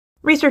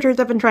Researchers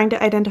have been trying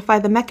to identify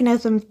the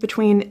mechanisms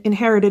between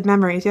inherited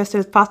memories. Yes, it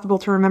is possible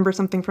to remember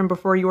something from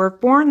before you were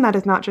born. That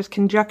is not just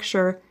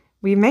conjecture.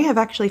 We may have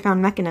actually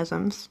found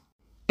mechanisms.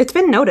 It's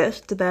been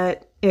noticed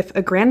that if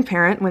a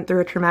grandparent went through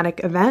a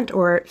traumatic event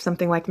or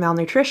something like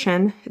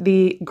malnutrition,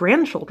 the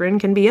grandchildren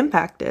can be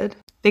impacted.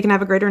 They can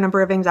have a greater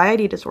number of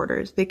anxiety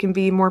disorders. They can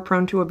be more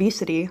prone to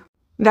obesity.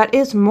 That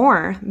is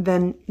more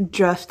than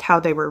just how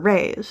they were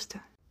raised.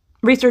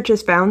 Research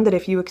has found that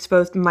if you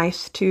exposed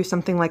mice to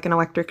something like an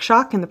electric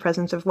shock in the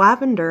presence of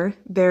lavender,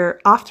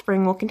 their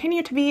offspring will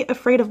continue to be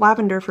afraid of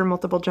lavender for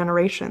multiple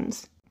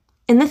generations.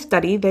 In this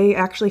study, they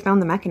actually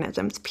found the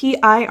mechanisms.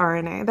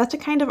 piRNA, that's a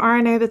kind of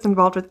RNA that's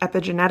involved with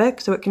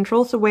epigenetics, so it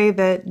controls the way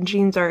that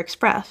genes are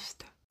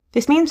expressed.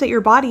 This means that your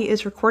body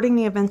is recording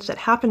the events that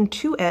happen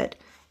to it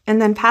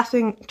and then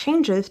passing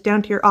changes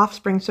down to your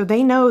offspring so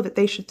they know that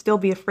they should still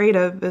be afraid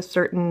of a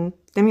certain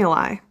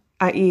stimuli,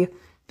 i.e.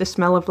 the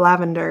smell of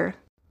lavender.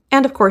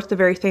 And of course, the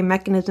very same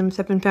mechanisms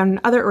have been found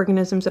in other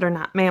organisms that are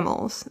not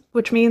mammals,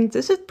 which means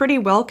this is pretty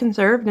well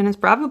conserved and is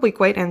probably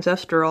quite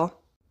ancestral.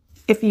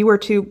 If you were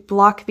to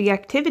block the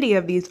activity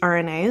of these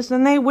RNAs,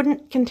 then they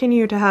wouldn't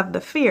continue to have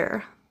the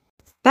fear.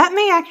 That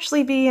may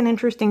actually be an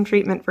interesting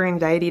treatment for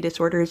anxiety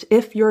disorders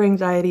if your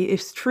anxiety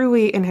is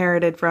truly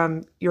inherited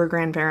from your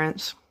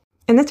grandparents.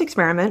 In this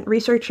experiment,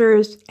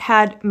 researchers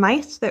had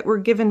mice that were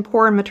given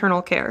poor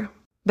maternal care.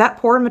 That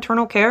poor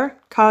maternal care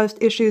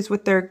caused issues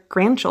with their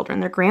grandchildren.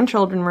 Their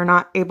grandchildren were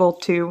not able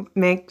to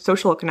make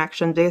social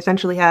connections. They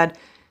essentially had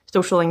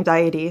social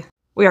anxiety.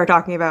 We are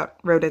talking about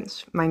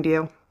rodents, mind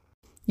you.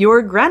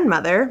 Your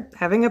grandmother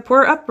having a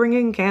poor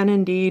upbringing can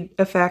indeed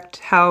affect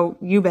how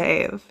you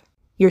behave.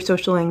 Your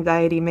social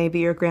anxiety may be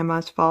your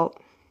grandma's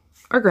fault.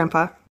 Or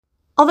grandpa.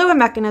 Although a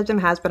mechanism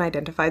has been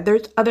identified,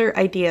 there's other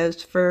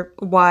ideas for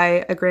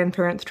why a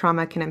grandparent's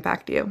trauma can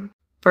impact you.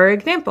 For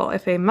example,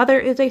 if a mother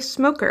is a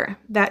smoker,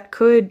 that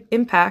could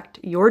impact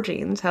your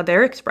genes, how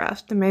they're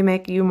expressed, and may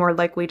make you more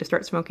likely to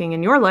start smoking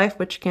in your life,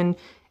 which can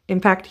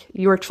impact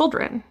your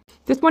children.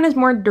 This one is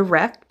more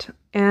direct,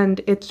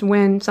 and it's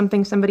when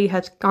something somebody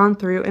has gone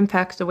through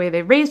impacts the way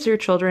they raise their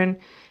children,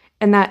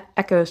 and that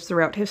echoes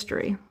throughout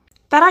history.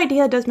 That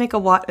idea does make a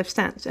lot of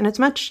sense, and it's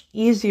much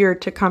easier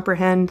to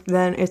comprehend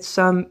than it's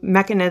some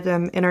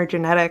mechanism in our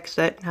genetics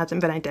that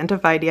hasn't been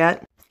identified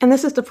yet. And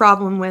this is the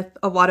problem with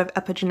a lot of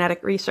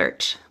epigenetic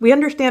research. We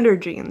understand our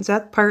genes.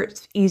 That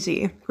part's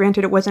easy.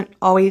 Granted, it wasn't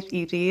always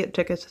easy. It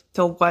took us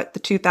till, the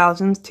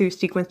 2000s to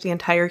sequence the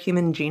entire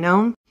human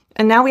genome.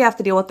 And now we have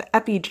to deal with the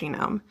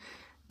epigenome.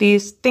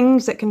 These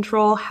things that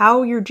control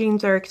how your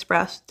genes are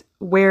expressed,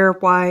 where,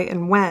 why,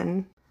 and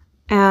when.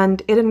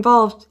 And it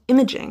involves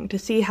imaging to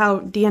see how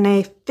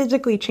DNA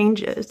physically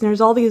changes. And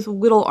there's all these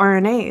little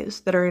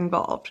RNAs that are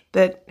involved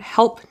that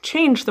help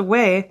change the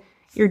way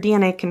your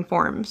DNA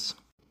conforms.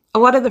 A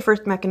lot of the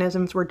first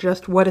mechanisms were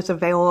just what is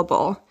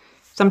available.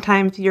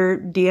 Sometimes your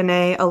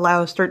DNA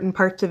allows certain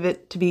parts of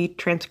it to be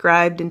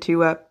transcribed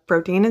into a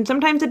protein, and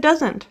sometimes it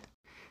doesn't.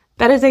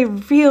 That is a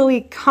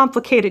really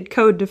complicated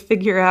code to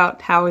figure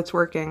out how it's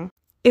working.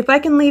 If I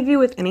can leave you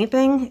with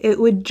anything, it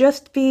would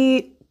just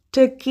be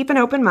to keep an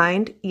open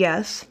mind,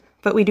 yes,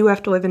 but we do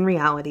have to live in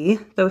reality.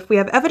 So if we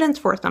have evidence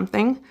for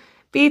something,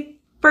 be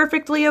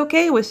perfectly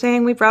okay with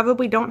saying we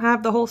probably don't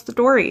have the whole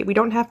story. We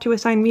don't have to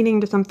assign meaning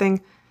to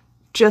something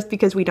just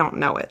because we don't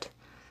know it.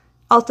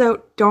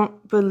 Also,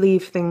 don't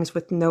believe things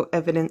with no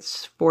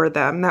evidence for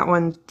them. That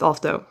one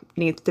also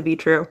needs to be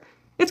true.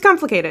 It's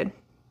complicated.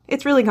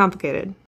 It's really complicated.